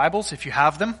Bibles, if you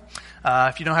have them.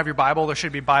 If you don't have your Bible, there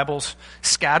should be Bibles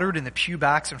scattered in the pew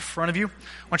backs in front of you. Why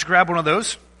don't you grab one of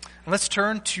those? And let's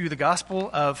turn to the Gospel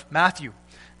of Matthew.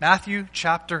 Matthew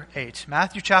chapter 8.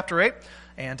 Matthew chapter 8,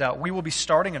 and we will be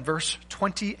starting in verse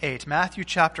 28. Matthew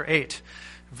chapter 8,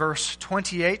 verse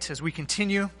 28, as we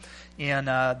continue in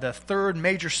the third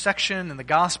major section in the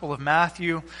Gospel of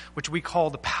Matthew, which we call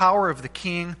the power of the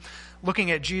King, looking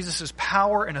at Jesus'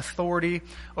 power and authority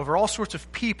over all sorts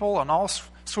of people and all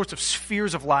sorts of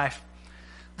spheres of life.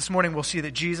 This morning we'll see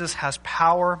that Jesus has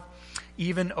power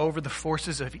even over the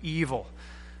forces of evil,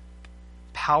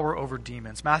 power over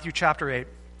demons. Matthew chapter 8,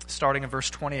 starting in verse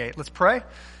 28. Let's pray.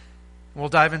 We'll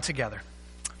dive in together.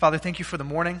 Father, thank you for the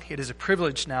morning. It is a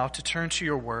privilege now to turn to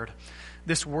your word.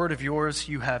 This word of yours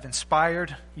you have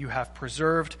inspired, you have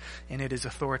preserved, and it is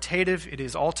authoritative, it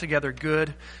is altogether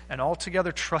good, and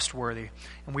altogether trustworthy.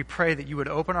 And we pray that you would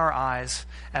open our eyes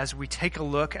as we take a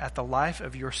look at the life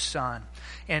of your Son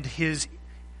and his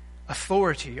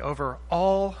authority over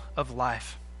all of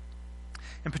life.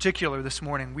 In particular, this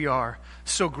morning, we are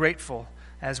so grateful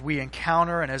as we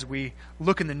encounter and as we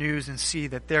look in the news and see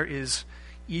that there is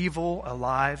evil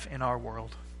alive in our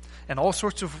world. In all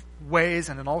sorts of ways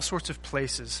and in all sorts of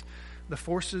places, the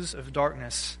forces of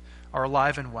darkness are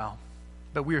alive and well.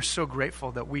 But we are so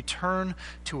grateful that we turn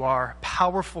to our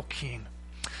powerful King.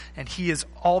 And he is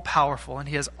all-powerful and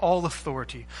he has all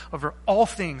authority over all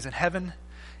things in heaven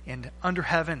and under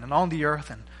heaven and on the earth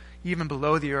and even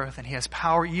below the earth. And he has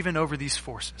power even over these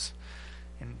forces.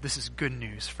 And this is good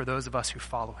news for those of us who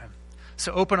follow him.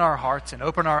 So open our hearts and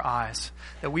open our eyes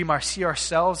that we might see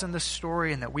ourselves in this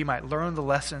story and that we might learn the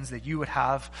lessons that you would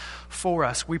have for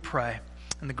us, we pray.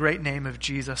 In the great name of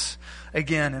Jesus,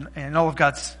 again, and all of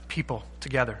God's people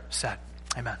together said,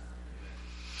 amen.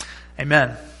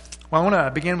 Amen. Well, I want to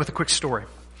begin with a quick story.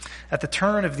 At the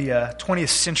turn of the 20th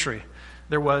century,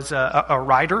 there was a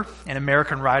writer, an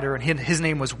American writer, and his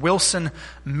name was Wilson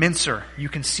Mincer. You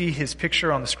can see his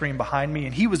picture on the screen behind me.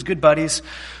 And he was good buddies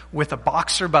with a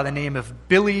boxer by the name of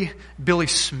Billy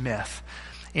Smith.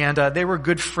 And they were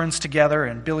good friends together,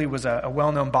 and Billy was a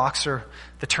well-known boxer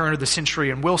at the turn of the century,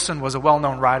 and Wilson was a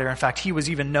well-known writer. In fact, he was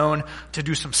even known to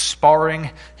do some sparring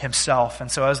himself. And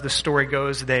so as the story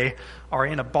goes, they are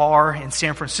in a bar in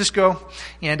San Francisco,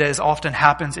 and as often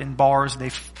happens in bars,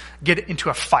 they get into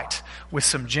a fight with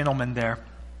some gentlemen there.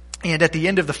 And at the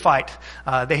end of the fight,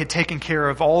 they had taken care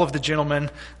of all of the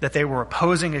gentlemen that they were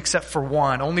opposing except for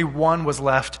one. Only one was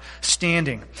left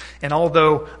standing. And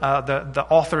although the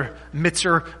author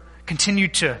Mitzer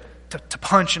continued to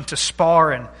punch and to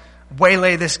spar and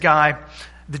waylay this guy,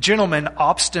 the gentleman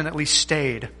obstinately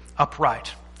stayed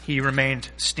upright. He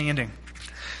remained standing.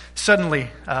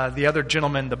 Suddenly, the other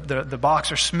gentleman, the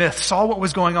boxer Smith, saw what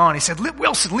was going on. He said,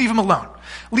 "Wilson, leave him alone.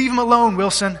 Leave him alone,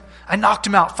 Wilson. I knocked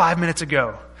him out 5 minutes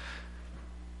ago."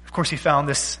 Of course, he found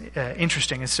this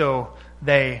interesting, and so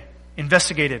they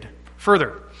investigated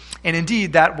further. And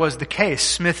indeed, that was the case.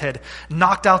 Smith had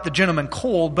knocked out the gentleman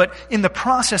cold, but in the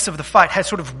process of the fight had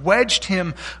sort of wedged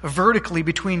him vertically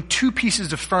between two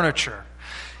pieces of furniture.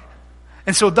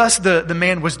 And so thus the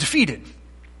man was defeated,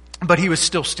 but he was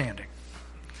still standing.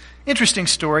 Interesting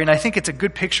story, and I think it's a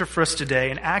good picture for us today,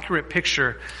 an accurate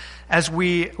picture as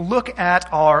we look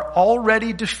at our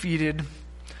already defeated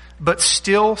but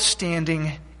still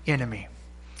standing enemy.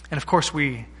 And of course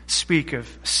we speak of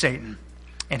Satan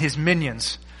and his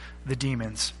minions, the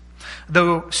demons.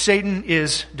 Though Satan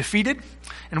is defeated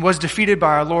and was defeated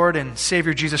by our Lord and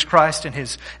Savior Jesus Christ in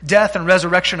his death and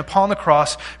resurrection upon the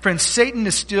cross, friends, Satan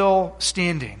is still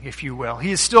standing, if you will.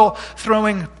 He is still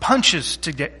throwing punches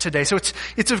today. So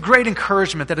it's of great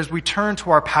encouragement that as we turn to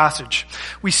our passage,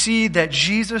 we see that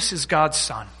Jesus is God's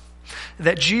Son.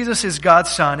 That Jesus is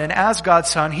God's Son, and as God's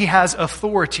Son, he has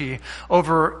authority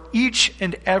over each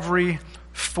and every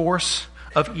force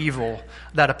of evil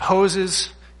that opposes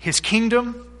his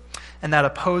kingdom and that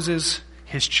opposes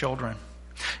his children.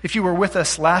 If you were with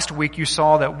us last week, you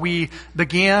saw that we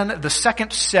began the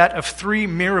second set of 3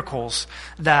 miracles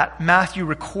that Matthew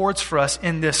records for us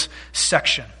in this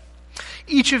section.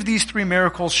 Each of these 3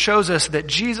 miracles shows us that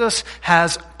Jesus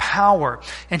has power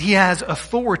and he has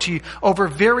authority over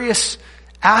various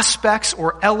aspects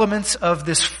or elements of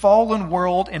this fallen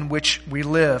world in which we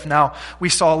live. Now, we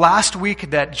saw last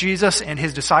week that Jesus and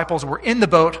his disciples were in the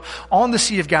boat on the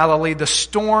Sea of Galilee. The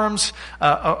storms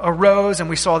arose, and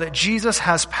we saw that Jesus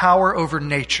has power over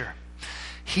nature.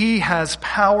 He has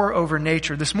power over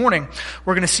nature. This morning,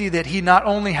 we're going to see that he not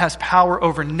only has power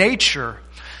over nature,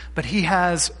 but he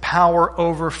has power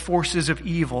over forces of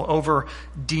evil, over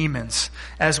demons.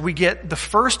 As we get the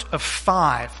first of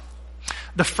five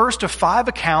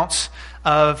accounts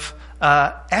of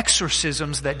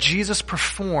exorcisms that Jesus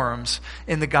performs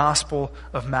in the Gospel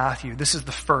of Matthew. This is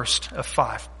the first of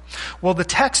 5. Well, the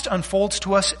text unfolds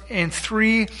to us in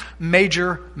 3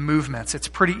 major movements. It's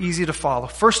pretty easy to follow.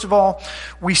 First of all,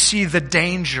 we see the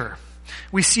danger.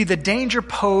 We see the danger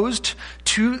posed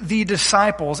to the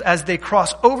disciples as they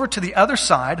cross over to the other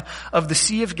side of the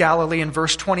Sea of Galilee in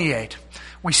verse 28.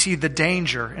 We see the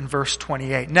danger in verse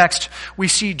 28. Next, we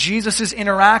see Jesus'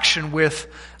 interaction with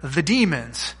the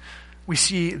demons. We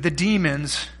see the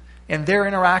demons and their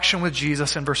interaction with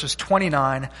Jesus in verses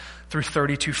 29 through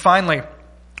 32. Finally,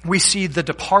 we see the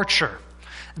departure.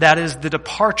 That is the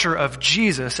departure of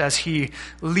Jesus as he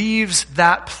leaves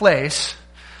that place,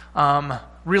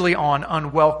 really on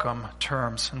unwelcome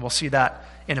terms. And we'll see that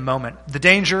in a moment. The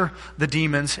danger, the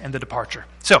demons, and the departure.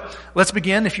 So, let's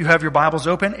begin, if you have your Bibles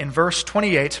open, in verse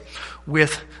 28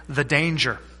 with the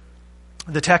danger.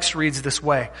 The text reads this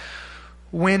way.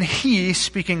 When he,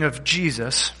 speaking of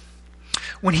Jesus,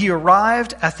 when he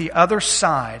arrived at the other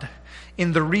side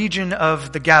in the region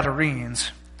of the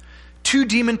Gadarenes, 2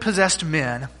 demon-possessed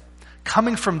men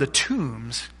coming from the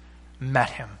tombs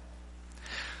met him.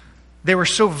 They were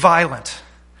so violent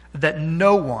that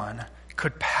no one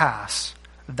could pass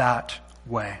that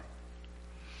way.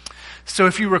 So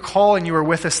if you recall and you were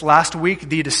with us last week,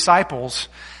 the disciples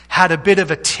had a bit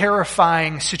of a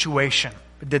terrifying situation,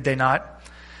 did they not?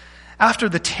 After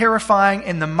the terrifying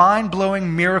and the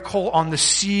mind-blowing miracle on the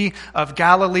Sea of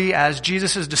Galilee, as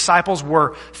Jesus' disciples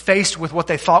were faced with what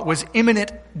they thought was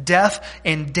imminent death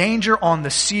and danger on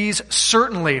the seas,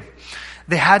 certainly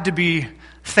they had to be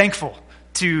thankful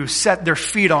to set their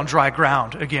feet on dry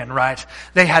ground again, right?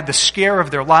 They had the scare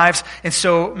of their lives. And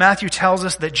so Matthew tells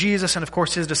us that Jesus and, of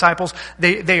course, his disciples,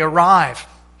 they arrive.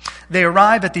 They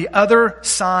arrive at the other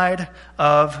side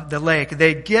of the lake.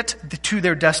 They get to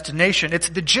their destination. It's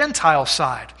the Gentile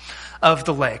side of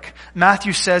the lake.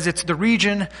 Matthew says it's the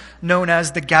region known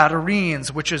as the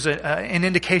Gadarenes, which is an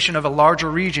indication of a larger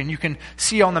region. You can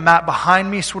see on the map behind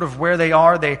me sort of where they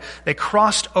are. They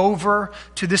crossed over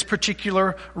to this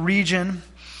particular region.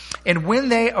 And when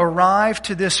they arrive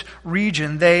to this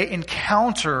region, the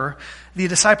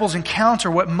disciples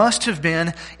encounter what must have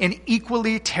been an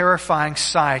equally terrifying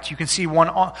sight. You can see one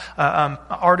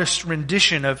artist's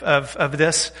rendition of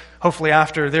this, hopefully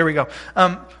after, there we go,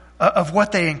 of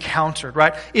what they encountered,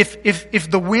 right?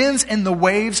 If the winds and the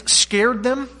waves scared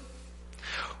them,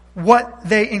 what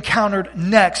they encountered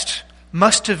next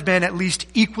must have been at least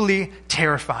equally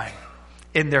terrifying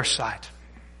in their sight.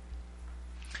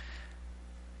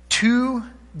 2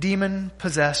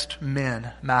 demon-possessed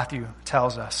men, Matthew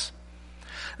tells us.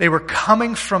 They were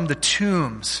coming from the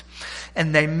tombs,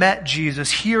 and they met Jesus.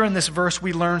 Here in this verse,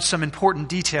 we learn some important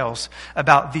details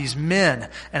about these men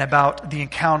and about the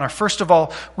encounter. First of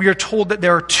all, we are told that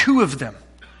there are 2 of them.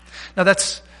 Now,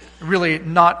 that's really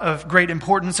not of great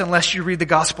importance unless you read the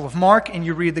Gospel of Mark and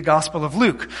you read the Gospel of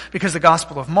Luke, because the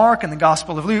Gospel of Mark and the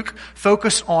Gospel of Luke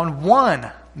focus on one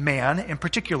man in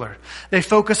particular. They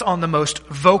focus on the most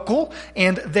vocal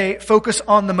and they focus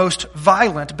on the most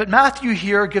violent. But Matthew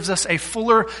here gives us a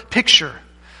fuller picture.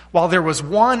 While there was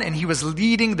one and he was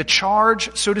leading the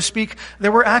charge, so to speak,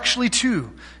 there were actually 2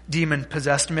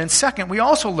 demon-possessed men. Second, we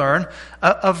also learn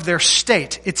of their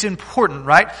state. It's important,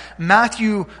 right?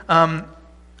 Matthew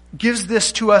gives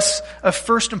this to us of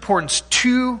first importance.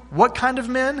 2, what kind of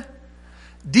men?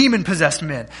 Demon-possessed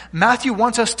men. Matthew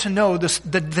wants us to know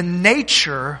the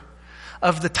nature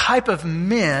of the type of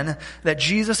men that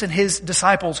Jesus and his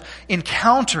disciples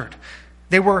encountered.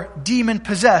 They were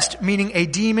demon-possessed, meaning a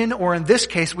demon, or in this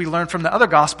case, we learn from the other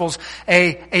Gospels,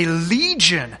 a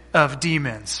legion of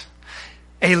demons.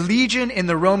 A legion in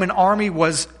the Roman army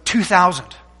was 2,000.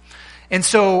 And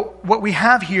so what we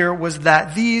have here was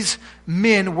that these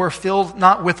men were filled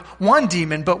not with one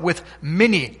demon, but with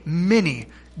many, many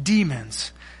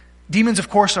demons. Demons, of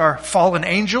course, are fallen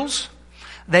angels.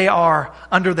 They are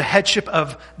under the headship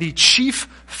of the chief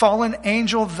fallen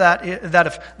angel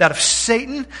that of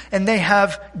Satan, and they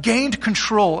have gained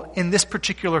control in this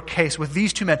particular case with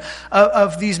these 2 men,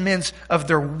 of these men, of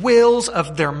their wills,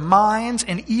 of their minds,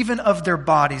 and even of their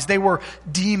bodies. They were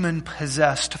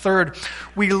demon-possessed. Third,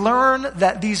 we learn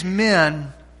that these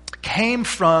men came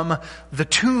from the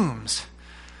tombs.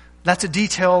 That's a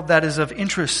detail that is of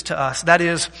interest to us. That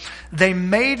is, they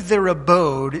made their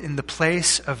abode in the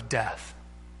place of death.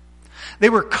 They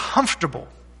were comfortable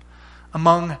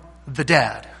among the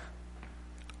dead.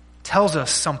 Tells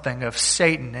us something of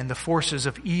Satan and the forces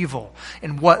of evil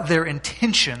and what their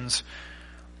intentions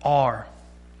are.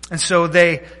 And so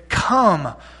they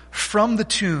come from the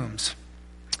tombs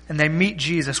and they meet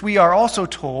Jesus. We are also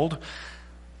told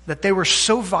that they were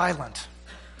so violent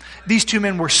these two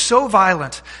men were so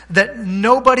violent that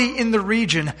nobody in the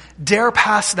region dare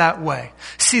pass that way.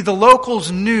 See, the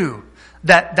locals knew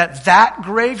that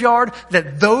graveyard,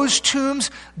 that those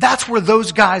tombs, that's where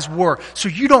those guys were. So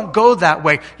you don't go that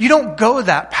way. You don't go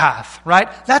that path, right?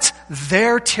 That's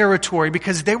their territory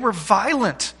because they were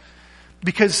violent.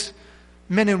 Because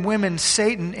men and women,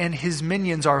 Satan and his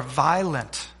minions are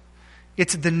violent.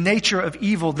 It's the nature of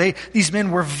evil. These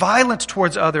men were violent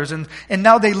towards others, and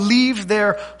now they leave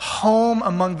their home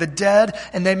among the dead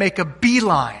and they make a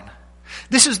beeline.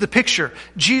 This is the picture.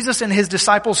 Jesus and his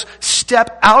disciples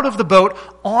step out of the boat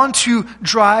onto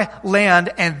dry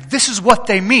land, and this is what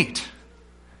they meet.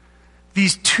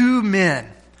 These two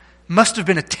men, must have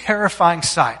been a terrifying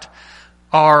sight,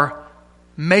 are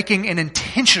making an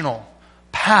intentional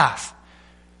path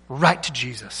right to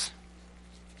Jesus.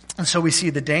 And so we see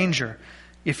the danger,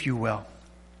 if you will.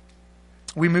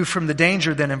 We move from the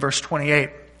danger then in verse 28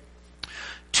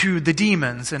 to the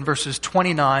demons in verses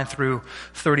 29 through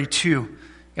 32.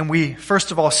 And we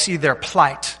first of all see their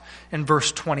plight in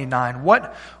verse 29.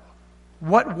 What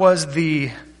was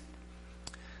the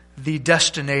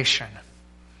destination,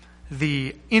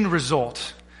 the end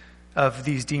result of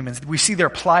these demons? We see their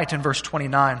plight in verse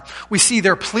 29. We see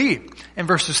their plea in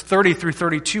verses 30 through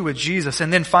 32 with Jesus.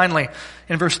 And then finally,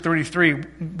 in verse 33,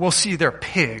 we'll see their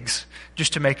pigs,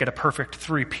 just to make it a perfect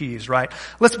 3 Ps, right?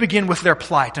 Let's begin with their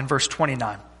plight in verse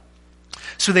 29.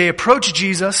 So they approach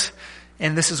Jesus,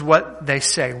 and this is what they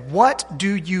say. "What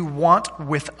do you want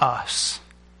with us,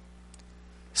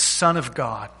 Son of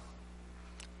God?"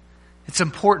 It's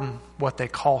important what they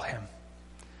call him.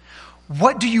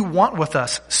 "What do you want with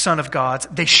us, Son of God?"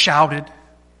 They shouted.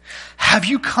 "Have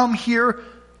you come here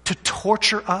to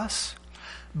torture us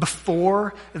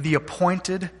before the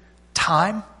appointed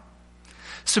time?"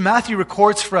 So Matthew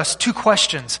records for us 2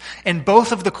 questions, and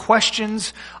both of the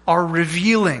questions are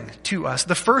revealing to us.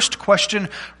 The first question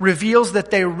reveals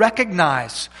that they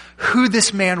recognize who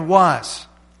this man was.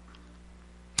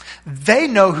 They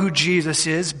know who Jesus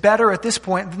is better at this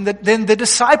point than the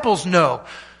disciples know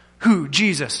who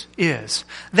Jesus is.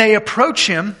 They approach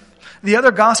him. The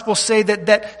other Gospels say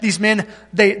that these men,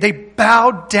 they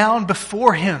bowed down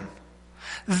before him.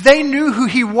 They knew who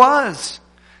he was.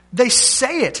 They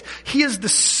say it. He is the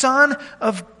Son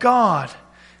of God.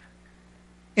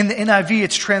 In the NIV,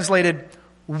 it's translated,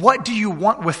 "What do you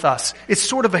want with us?" It's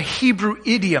sort of a Hebrew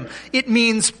idiom. It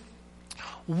means,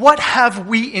 what have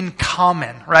we in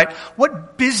common, right?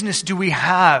 What business do we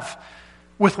have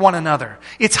with one another?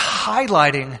 It's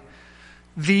highlighting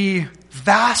the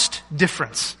vast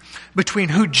difference between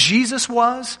who Jesus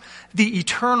was, the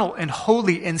eternal and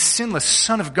holy and sinless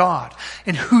Son of God,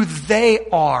 and who they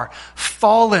are,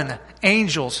 fallen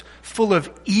angels full of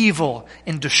evil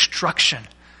and destruction.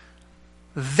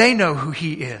 They know who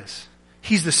he is.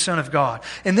 He's the Son of God.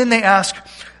 And then they ask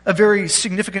a very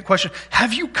significant question.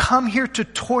 "Have you come here to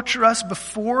torture us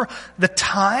before the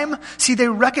time?" See, they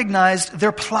recognized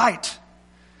their plight.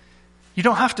 You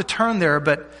don't have to turn there,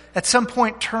 but at some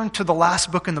point turn to the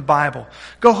last book in the Bible.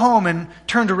 Go home and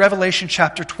turn to Revelation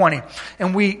chapter 20.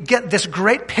 And we get this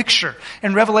great picture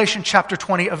in Revelation chapter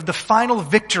 20 of the final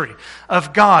victory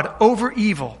of God over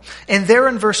evil. And there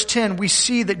in verse 10, we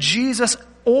see that Jesus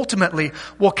ultimately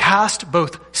will cast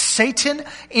both Satan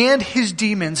and his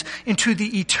demons into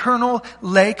the eternal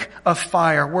lake of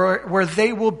fire, where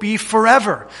they will be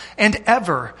forever and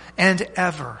ever and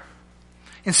ever.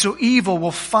 And so evil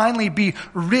will finally be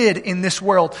rid in this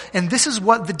world. And this is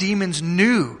what the demons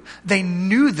knew. They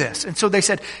knew this. And so they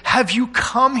said, "Have you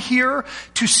come here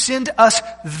to send us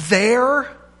there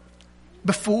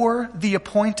before the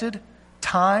appointed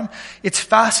time?" It's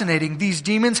fascinating. These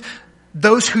demons,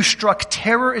 those who struck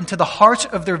terror into the hearts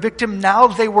of their victim, now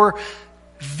they were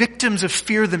victims of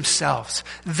fear themselves.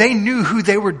 They knew who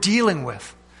they were dealing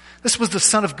with. This was the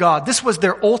Son of God. This was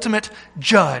their ultimate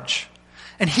judge.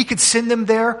 And he could send them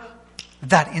there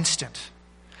that instant.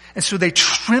 And so they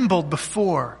trembled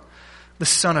before the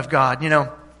Son of God. You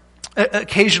know,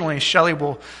 occasionally Shelley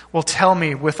will tell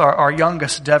me with our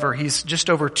youngest, Dever, he's just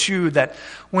over 2, that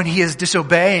when he is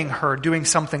disobeying her, doing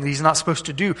something that he's not supposed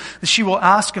to do, that she will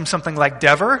ask him something like,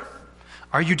 "Dever,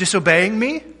 are you disobeying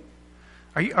me?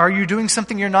 Are you doing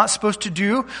something you're not supposed to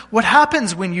do? What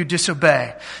happens when you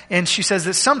disobey?" And she says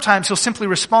that sometimes he'll simply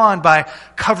respond by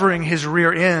covering his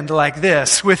rear end like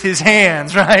this with his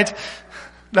hands, right?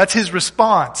 That's his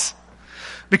response.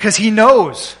 Because he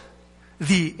knows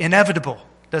the inevitable,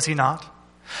 does he not?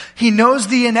 He knows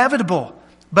the inevitable,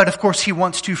 but of course he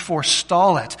wants to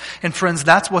forestall it. And friends,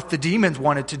 that's what the demons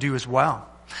wanted to do as well.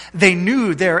 They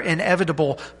knew their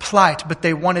inevitable plight, but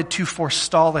they wanted to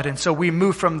forestall it. And so we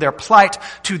move from their plight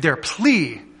to their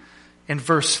plea in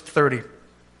verse 30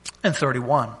 and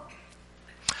 31.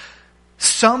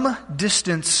 Some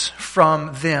distance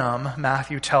from them,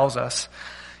 Matthew tells us,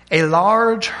 a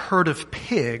large herd of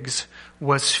pigs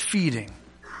was feeding.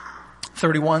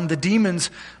 31, the demons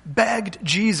begged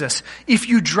Jesus, "If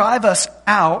you drive us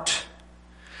out,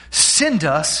 send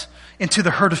us into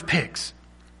the herd of pigs."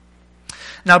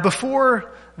 Now,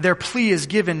 before their plea is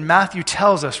given, Matthew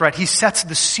tells us, right, he sets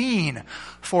the scene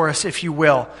for us, if you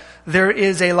will. There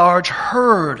is a large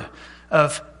herd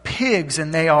of pigs,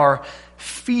 and they are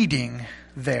feeding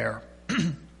there.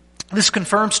 This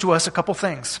confirms to us a couple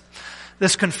things.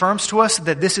 This confirms to us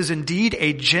that this is indeed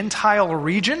a Gentile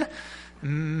region.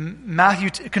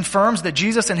 Matthew confirms that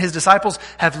Jesus and his disciples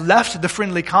have left the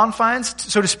friendly confines,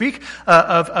 so to speak,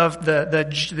 of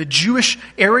the Jewish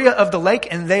area of the lake,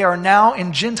 and they are now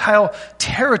in Gentile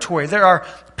territory. There are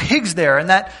pigs there, and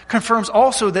that confirms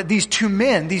also that these two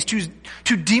men, these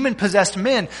two demon-possessed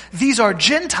men, these are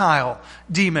Gentile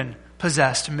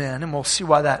demon-possessed men, and we'll see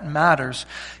why that matters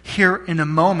here in a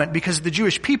moment, because the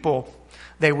Jewish people,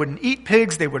 they wouldn't eat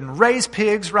pigs, they wouldn't raise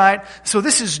pigs, right? So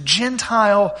this is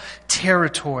Gentile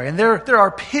territory. And there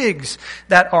are pigs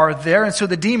that are there. And so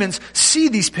the demons see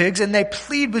these pigs and they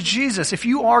plead with Jesus, if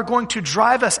you are going to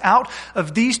drive us out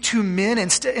of these two men,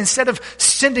 instead of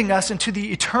sending us into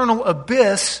the eternal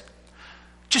abyss,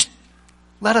 just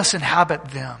let us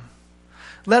inhabit them.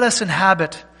 Let us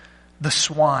inhabit the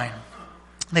swine.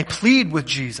 They plead with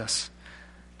Jesus.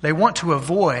 They want to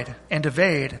avoid and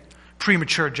evade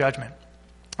premature judgment.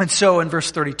 And so in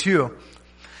verse 32,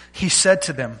 he said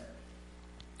to them,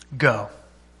 "Go,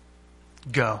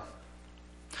 go."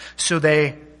 So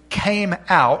they came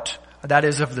out, that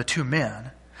is of the two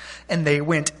men, and they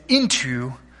went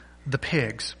into the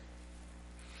pigs.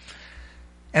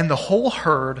 And the whole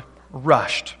herd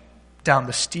rushed down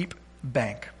the steep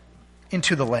bank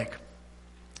into the lake,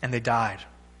 and they died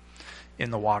in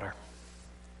the water.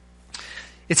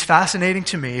 It's fascinating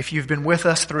to me, if you've been with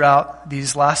us throughout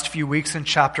these last few weeks in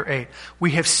chapter 8,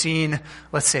 we have seen,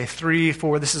 let's say 3,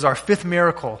 4, this is our 5th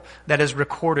miracle that is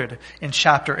recorded in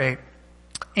chapter 8.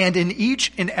 And in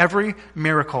each and every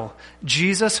miracle,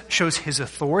 Jesus shows his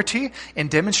authority and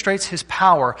demonstrates his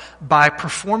power by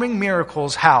performing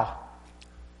miracles, how?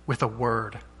 With a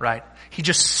word, right? He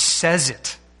just says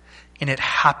it, and it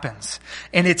happens.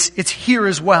 And it's here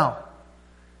as well.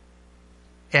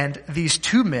 And these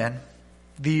two men,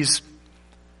 these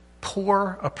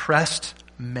poor, oppressed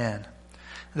men,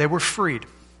 they were freed.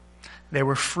 They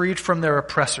were freed from their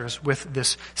oppressors with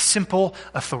this simple,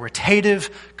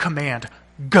 authoritative command.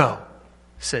 "Go,"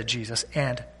 said Jesus,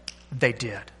 and they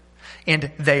did.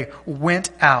 And they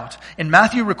went out. And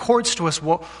Matthew records to us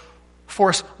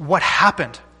what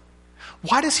happened.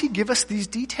 Why does he give us these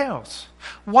details?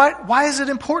 Why is it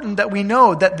important that we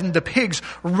know that the pigs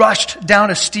rushed down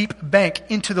a steep bank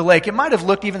into the lake? It might have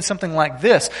looked even something like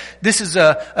this. This is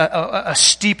a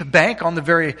steep bank on the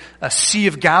very Sea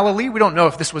of Galilee. We don't know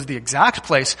if this was the exact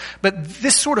place, but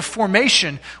this sort of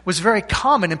formation was very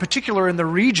common, in particular in the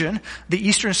region, the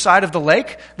eastern side of the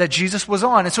lake that Jesus was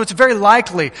on. And so it's very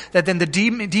likely that then the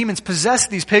demons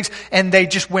possessed these pigs and they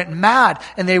just went mad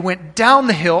and they went down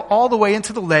the hill all the way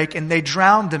into the lake and they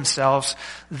drowned themselves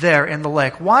there in the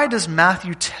lake. Why does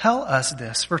Matthew tell us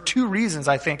this? For two reasons,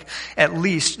 I think, at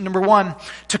least. Number one,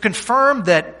 to confirm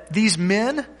that these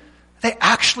men, they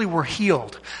actually were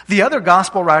healed. The other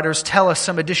gospel writers tell us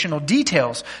some additional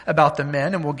details about the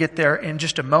men, and we'll get there in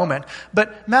just a moment.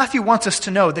 But Matthew wants us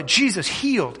to know that Jesus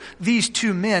healed these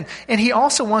two men, and he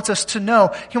also wants us to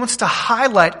know, he wants to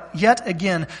highlight yet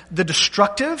again the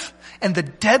destructive and the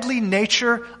deadly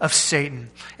nature of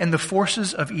Satan and the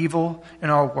forces of evil in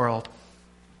our world.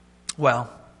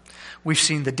 Well, we've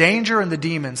seen the danger and the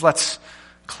demons. Let's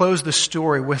close the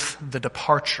story with the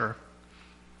departure.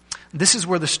 This is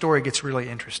where the story gets really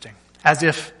interesting. As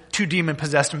if two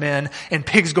demon-possessed men and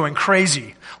pigs going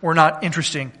crazy were not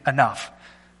interesting enough.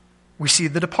 We see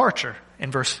the departure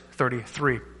in verse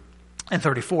 33 and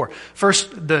 34. First,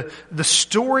 the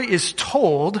story is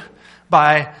told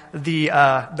by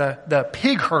the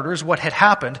pig herders, what had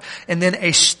happened, and then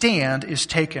a stand is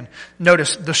taken.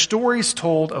 Notice, the story is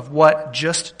told of what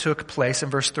just took place in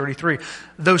verse 33.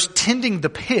 Those tending the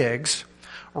pigs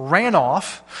ran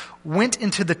off, went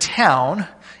into the town,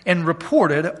 and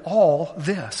reported all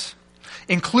this,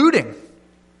 including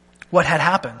what had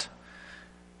happened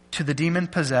to the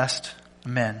demon-possessed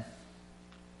men.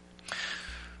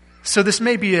 So this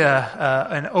may be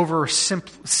an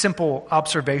simple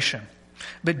observation,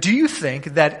 but do you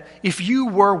think that if you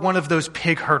were one of those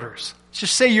pig herders,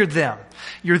 Just say you're them.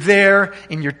 You're there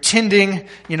and you're tending,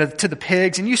 to the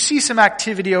pigs, and you see some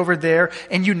activity over there,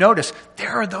 and you notice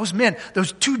there are those men,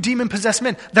 those 2 demon-possessed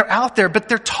men. They're out there, but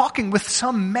they're talking with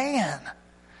some man.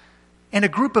 And a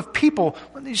group of people,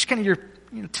 they just you're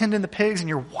tending the pigs, and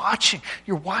you're watching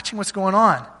what's going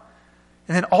on.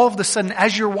 And then all of a sudden,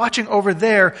 as you're watching over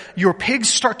there, your pigs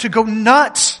start to go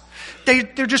nuts.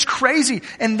 They're just crazy,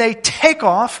 and they take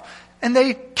off and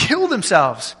they kill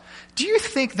themselves. Do you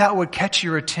think that would catch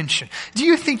your attention? Do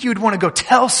you think you would want to go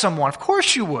tell someone? Of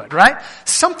course you would, right?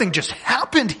 Something just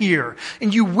happened here,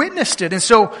 and you witnessed it. And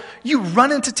so you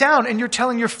run into town, and you're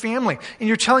telling your family, and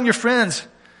you're telling your friends,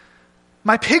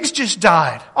 my pigs just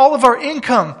died. All of our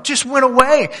income just went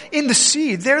away in the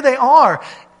sea. There they are.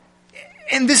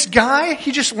 And this guy,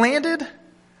 he just landed.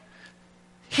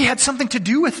 He had something to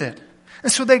do with it.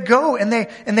 And so they go and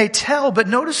they tell, but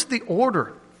notice the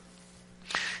order.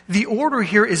 The order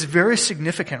here is very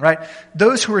significant, right?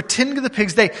 Those who were tending to the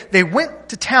pigs, they went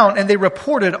to town and they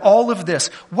reported all of this.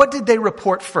 What did they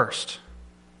report first?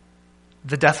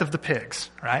 The death of the pigs,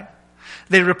 right?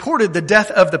 They reported the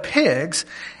death of the pigs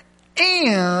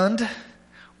and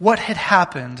what had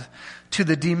happened to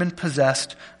the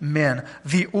demon-possessed men.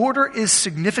 The order is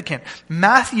significant.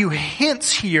 Matthew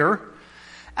hints here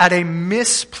at a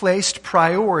misplaced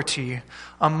priority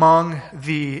among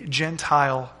the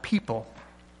Gentile people.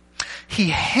 He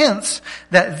hints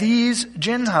that these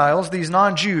Gentiles, these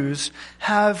non-Jews,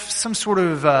 have some sort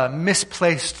of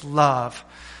misplaced love,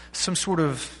 some sort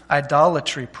of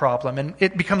idolatry problem. And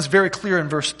it becomes very clear in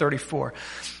verse 34.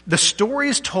 The story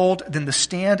is told, then the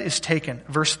stand is taken.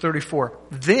 Verse 34.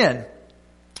 Then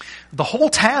the whole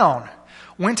town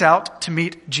went out to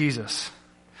meet Jesus.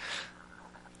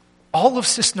 All of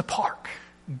Cissna Park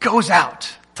goes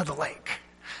out to the lake,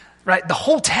 right? The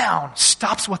whole town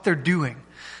stops what they're doing.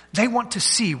 They want to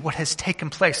see what has taken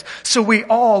place. So we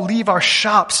all leave our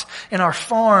shops and our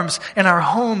farms and our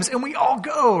homes, and we all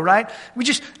go, right?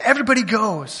 Everybody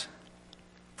goes.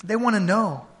 They want to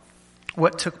know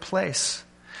what took place.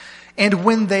 And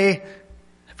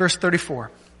verse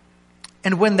 34,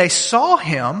 and when they saw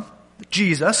him,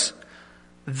 Jesus,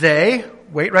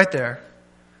 wait right there.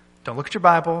 Don't look at your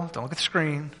Bible. Don't look at the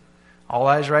screen. All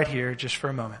eyes right here just for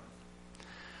a moment.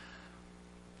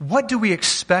 What do we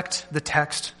expect the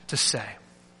text to say?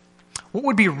 What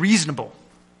would be reasonable,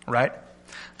 right?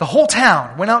 The whole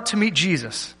town went out to meet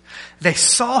Jesus. They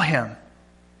saw him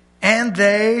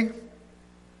and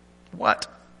what?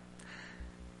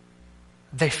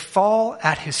 They fall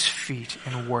at his feet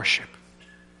in worship.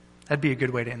 That'd be a good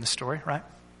way to end the story, right?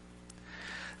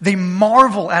 They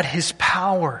marvel at his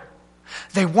power.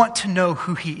 They want to know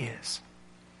who he is.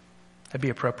 That'd be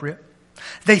appropriate.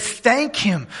 They thank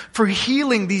him for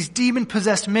healing these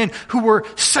demon-possessed men who were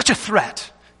such a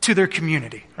threat to their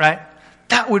community, right?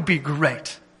 That would be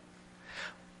great.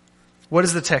 What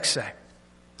does the text say?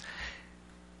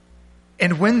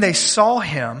 And when they saw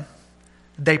him,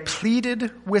 they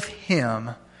pleaded with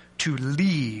him to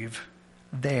leave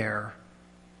their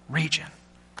region.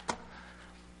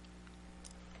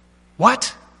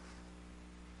 What?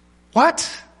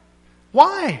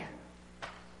 Why?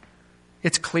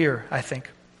 It's clear, I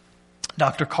think.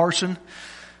 Dr. Carson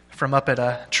from up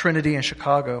at Trinity in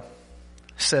Chicago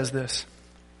says this.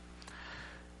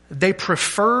 They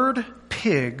preferred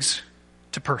pigs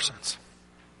to persons,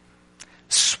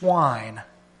 swine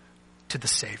to the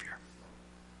Savior.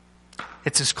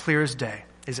 It's as clear as day,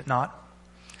 is it not?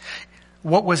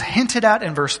 What was hinted at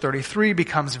in verse 33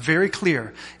 becomes very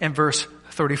clear in verse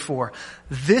 34.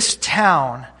 This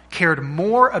town cared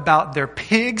more about their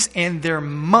pigs and their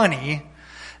money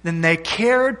than they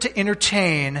cared to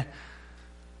entertain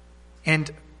and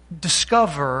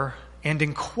discover and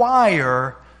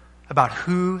inquire about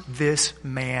who this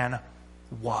man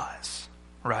was,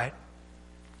 right?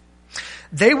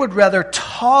 They would rather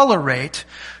tolerate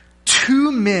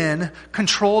 2 men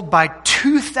controlled by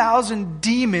 2,000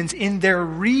 demons in their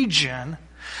region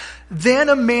than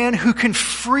a man who can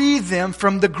free them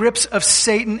from the grips of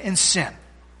Satan and sin.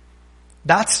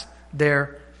 That's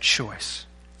their choice.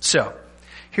 So,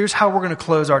 here's how we're going to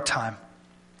close our time.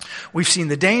 We've seen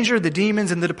the danger, the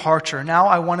demons, and the departure. Now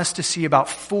I want us to see about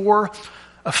four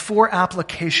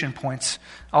application points.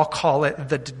 I'll call it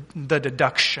the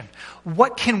deduction.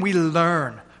 What can we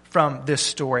learn from this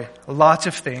story? Lots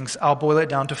of things. I'll boil it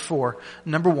down to 4.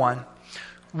 Number 1,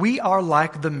 we are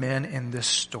like the men in this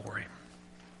story.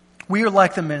 We are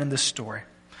like the men in this story.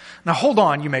 Now hold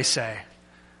on, you may say.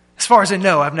 As far as I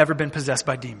know, I've never been possessed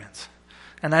by demons.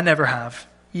 And I never have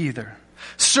either.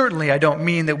 Certainly, I don't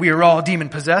mean that we are all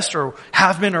demon-possessed or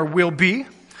have been or will be.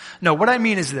 No, what I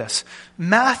mean is this.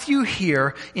 Matthew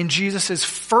here in Jesus'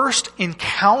 first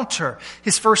encounter,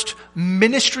 his first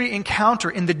ministry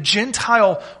encounter in the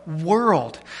Gentile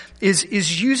world,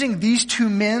 is using these two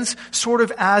men sort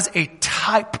of as a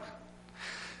type.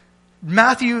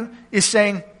 Matthew is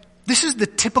saying, this is the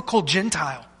typical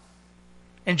Gentile.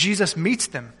 And Jesus meets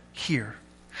them here.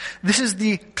 This is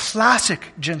the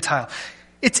classic Gentile.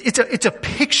 It's a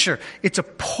picture. It's a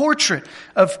portrait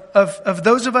of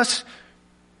those of us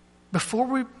before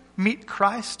we meet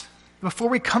Christ, before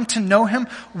we come to know Him.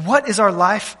 What is our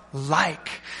life like?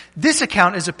 This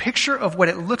account is a picture of what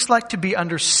it looks like to be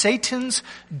under Satan's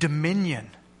dominion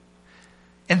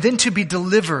and then to be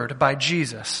delivered by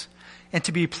Jesus and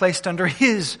to be placed under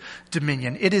His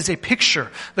dominion. It is a picture.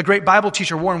 The great Bible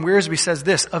teacher Warren Wiersbe says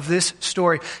this of this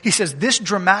story. He says, this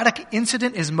dramatic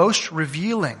incident is most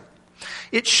revealing.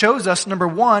 It shows us, number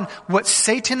one, what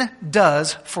Satan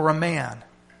does for a man.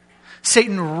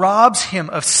 Satan robs him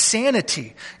of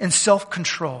sanity and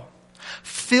self-control,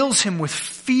 fills him with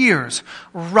fears,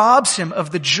 robs him of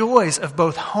the joys of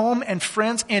both home and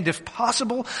friends, and if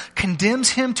possible, condemns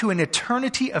him to an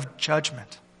eternity of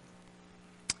judgment.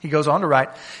 He goes on to write,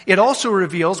 it also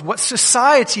reveals what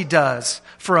society does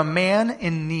for a man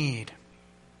in need.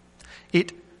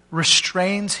 It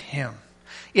restrains him.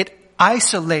 It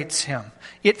isolates him.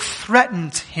 It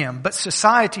threatens him. But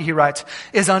society, he writes,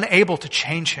 is unable to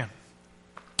change him.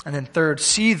 And then third,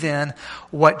 see then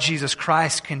what Jesus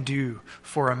Christ can do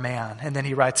for a man. And then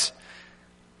he writes,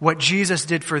 what Jesus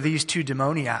did for these two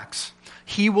demoniacs,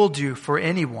 He will do for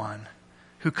anyone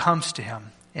who comes to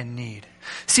Him in need.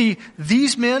 See,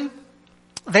 these men,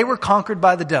 they were conquered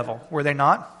by the devil, were they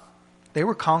not? They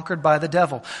were conquered by the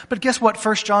devil. But guess what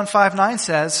 1 John 5:9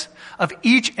 says? Of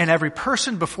each and every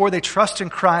person before they trust in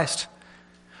Christ,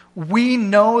 we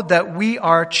know that we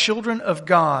are children of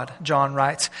God, John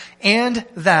writes, and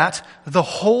that the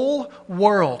whole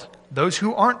world, those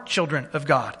who aren't children of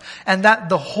God, and that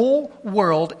the whole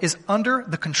world is under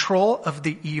the control of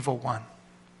the evil one.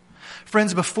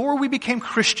 Friends, before we became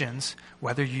Christians,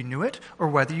 whether you knew it or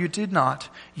whether you did not,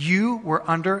 you were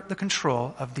under the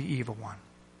control of the evil one.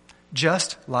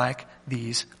 Just like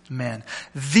these men.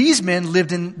 These men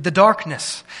lived in the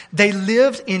darkness. They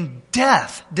lived in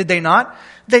death, did they not?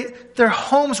 Their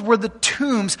homes were the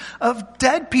tombs of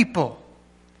dead people.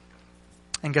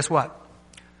 And guess what?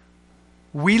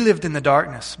 We lived in the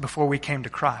darkness before we came to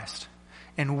Christ.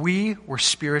 And we were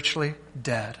spiritually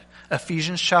dead.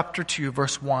 Ephesians chapter 2,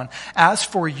 verse 1. As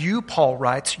for you, Paul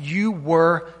writes, you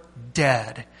were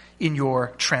dead in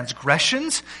your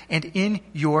transgressions and in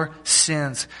your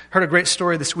sins. Heard a great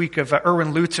story this week of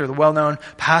Erwin Lutzer, the well-known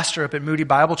pastor up at Moody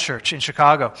Bible Church in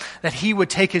Chicago, that he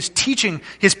would take his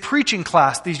preaching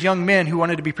class, these young men who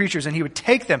wanted to be preachers, and he would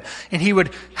take them and he would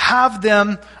have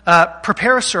them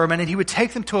prepare a sermon, and he would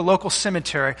take them to a local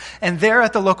cemetery, and there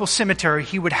at the local cemetery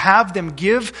he would have them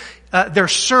give their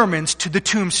sermons to the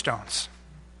tombstones.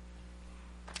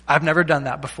 I've never done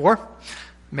that before.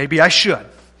 Maybe I should.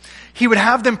 He would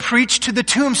have them preach to the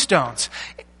tombstones.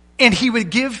 And he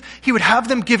would have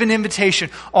them give an invitation.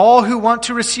 All who want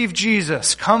to receive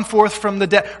Jesus, come forth from the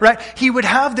dead. Right? He would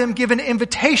have them give an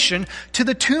invitation to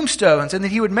the tombstones. And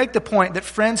then he would make the point that,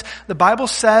 friends, the Bible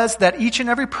says that each and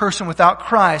every person without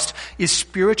Christ is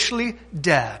spiritually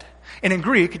dead. And in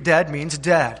Greek, dead means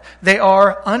dead. They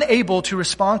are unable to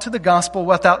respond to the gospel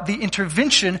without the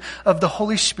intervention of the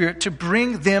Holy Spirit to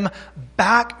bring them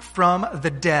back from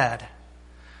the dead.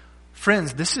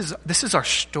 Friends, this is our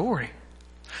story.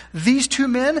 These two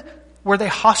men, were they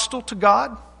hostile to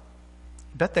God?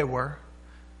 I bet they were.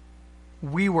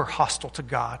 We were hostile to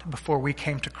God before we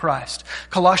came to Christ.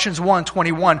 Colossians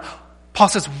 1:21, Paul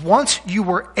says, once you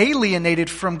were alienated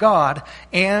from God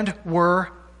and were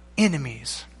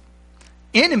enemies.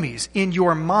 Enemies in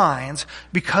your minds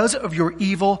because of your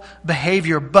evil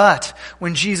behavior. But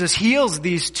when Jesus heals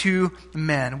these two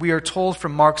men, we are told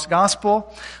from Mark's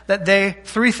gospel that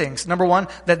three things. Number one,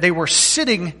 that they were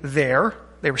sitting there.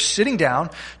 They were sitting down.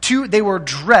 Two, they were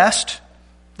dressed.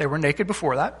 They were naked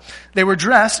before that. They were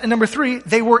dressed. And number three,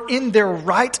 they were in their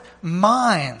right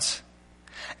minds.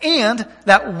 And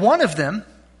that one of them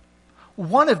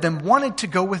wanted to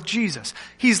go with Jesus.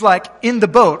 He's like in the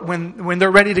boat when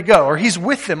they're ready to go, or he's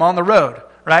with them on the road,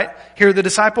 right? Here are the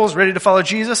disciples ready to follow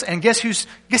Jesus, and guess who's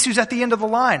at the end of the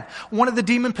line? One of the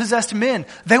demon-possessed men.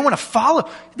 They want to follow.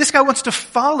 This guy wants to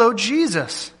follow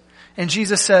Jesus. And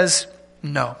Jesus says,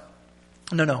 no.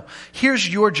 Here's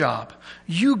your job.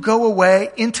 You go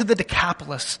away into the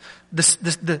Decapolis,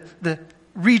 the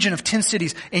region of 10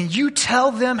 cities, and you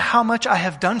tell them how much I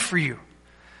have done for you.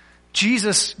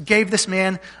 Jesus gave this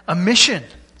man a mission.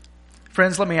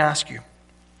 Friends, let me ask you,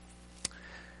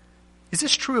 Is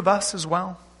this true of us as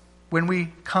well when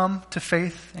we come to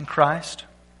faith in Christ?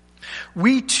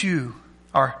 We too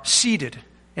are seated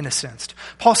in a sense.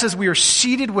 Paul says we are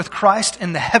seated with Christ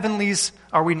in the heavenlies,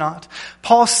 are we not?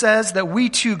 Paul says that we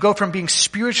too go from being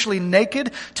spiritually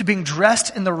naked to being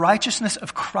dressed in the righteousness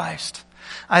of Christ.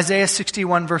 Isaiah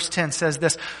 61 verse 10 says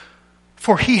this,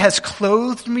 "For he has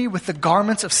clothed me with the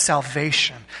garments of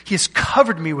salvation. He has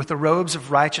covered me with the robes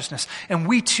of righteousness." And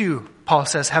we too, Paul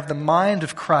says, have the mind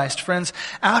of Christ. Friends,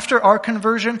 after our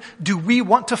conversion, do we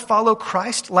want to follow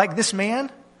Christ like this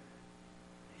man?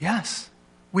 Yes,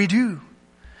 we do.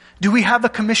 Do we have a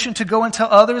commission to go and tell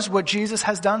others what Jesus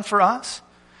has done for us?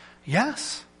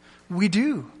 Yes, we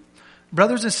do.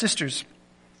 Brothers and sisters,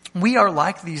 we are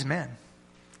like these men.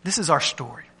 This is our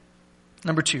story.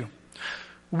 Number 2,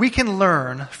 we can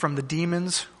learn from the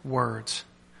demon's words.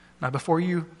 Now, before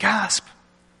you gasp,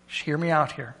 hear me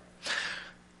out here.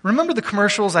 Remember the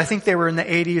commercials? I think they were in the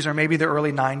 80s or maybe the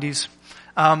early 90s.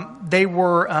 They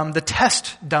were the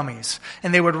test dummies.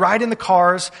 And they would ride in the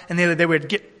cars and they would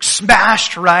get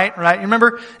smashed, right? You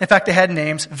remember? In fact, they had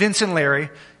names, Vince and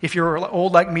Larry. If you're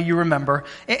old like me, you remember.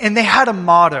 And they had a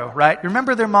motto, right? You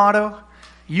remember their motto?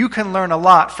 You can learn a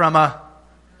lot from a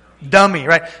dummy,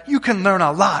 right? You can learn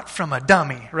a lot from a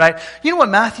dummy, right? You know what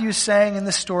Matthew is saying in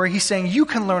this story? He's saying you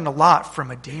can learn a lot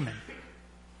from a demon.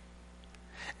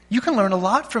 You can learn a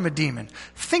lot from a demon.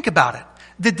 Think about it.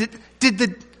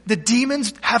 Did the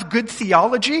demons have good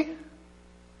theology?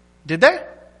 Did they?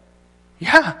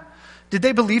 Yeah. Did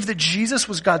they believe that Jesus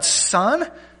was God's son?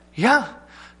 Yeah.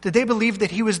 Did they believe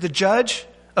that he was the judge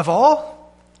of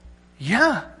all?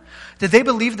 Yeah. Did they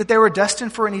believe that they were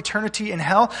destined for an eternity in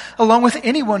hell along with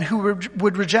anyone who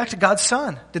would reject God's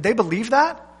son? Did they believe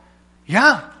that?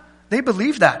 Yeah, they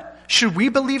believed that. Should we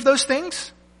believe those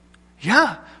things?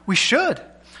 Yeah, we should.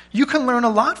 You can learn a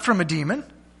lot from a demon.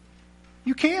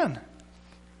 You can.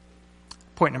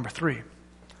 Point number 3.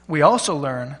 We also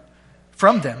learn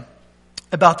from them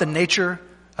about the nature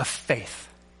of faith,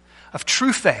 of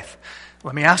true faith.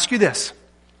 Let me ask you this.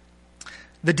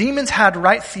 The demons had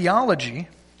right theology,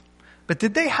 but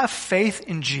did they have faith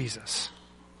in Jesus?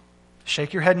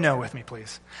 Shake your head no with me,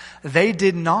 please. They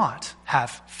did not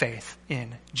have faith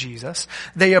in Jesus.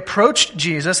 They approached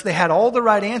Jesus. They had all the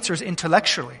right answers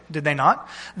intellectually, did they not?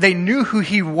 They knew who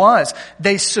he was.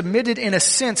 They submitted in a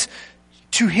sense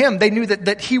to him. They knew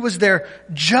that he was their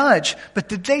judge. But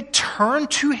did they turn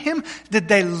to him? Did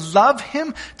they love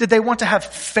him? Did they want to have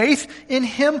faith in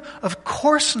him? Of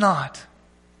course not.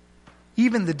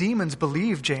 Even the demons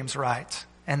believe, James writes,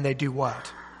 and they do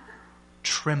what?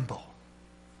 Tremble.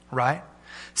 Right?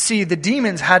 See, the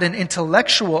demons had an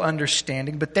intellectual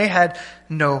understanding, but they had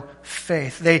no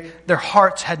faith. Their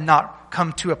hearts had not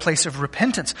come to a place of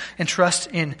repentance and trust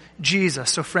in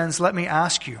Jesus. So friends, let me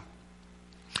ask you,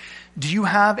 do you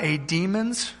have a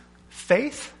demon's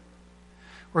faith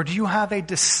or do you have a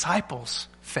disciple's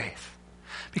faith?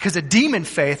 Because a demon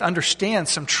faith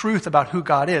understands some truth about who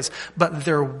God is, but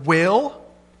their will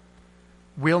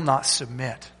not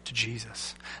submit to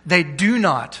Jesus. They do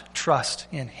not trust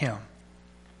in him.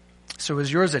 So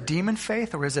is yours a demon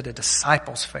faith or is it a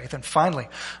disciple's faith? And finally,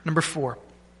 number 4,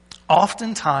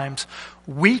 oftentimes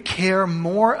we care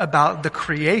more about the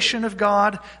creation of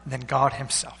God than God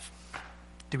himself.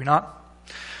 Do we not?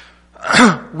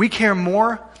 We care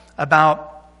more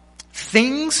about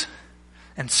things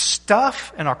and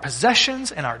stuff and our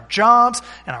possessions and our jobs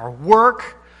and our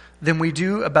work than we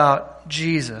do about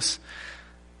Jesus.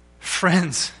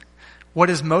 Friends, what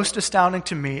is most astounding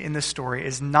to me in this story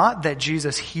is not that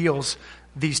Jesus heals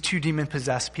these 2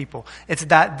 demon-possessed people. It's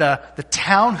that the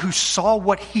town who saw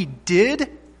what he did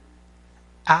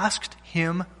asked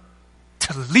him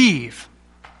to leave.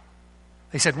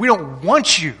 They said, "We don't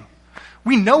want you.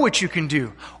 We know what you can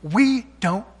do. We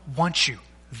don't want you.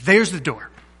 There's the door.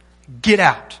 Get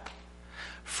out."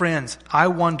 Friends, I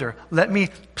wonder, let me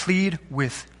plead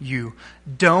with you.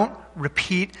 Don't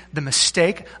repeat the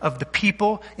mistake of the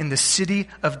people in the city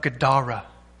of Gadara.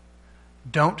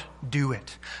 Don't do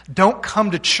it. Don't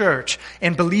come to church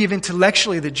and believe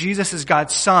intellectually that Jesus is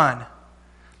God's son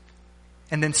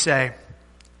and then say,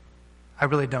 "I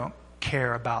really don't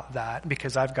care about that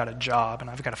because I've got a job and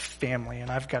I've got a family and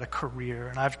I've got a career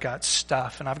and I've got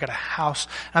stuff and I've got a house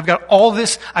and I've got all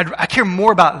this. I care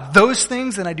more about those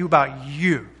things than I do about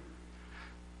you."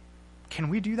 Can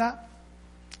we do that?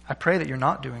 I pray that you're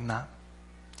not doing that.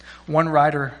 One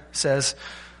writer says,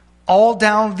 all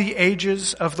down the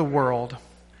ages of the world,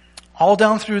 all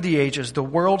down through the ages, the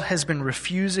world has been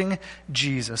refusing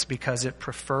Jesus because it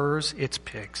prefers its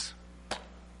pigs.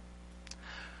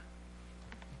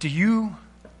 Do you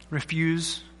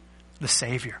refuse the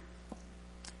Savior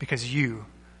because you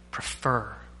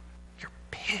prefer your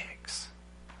pigs.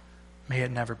 May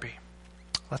it never be.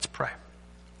 Let's pray.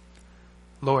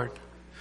 Lord,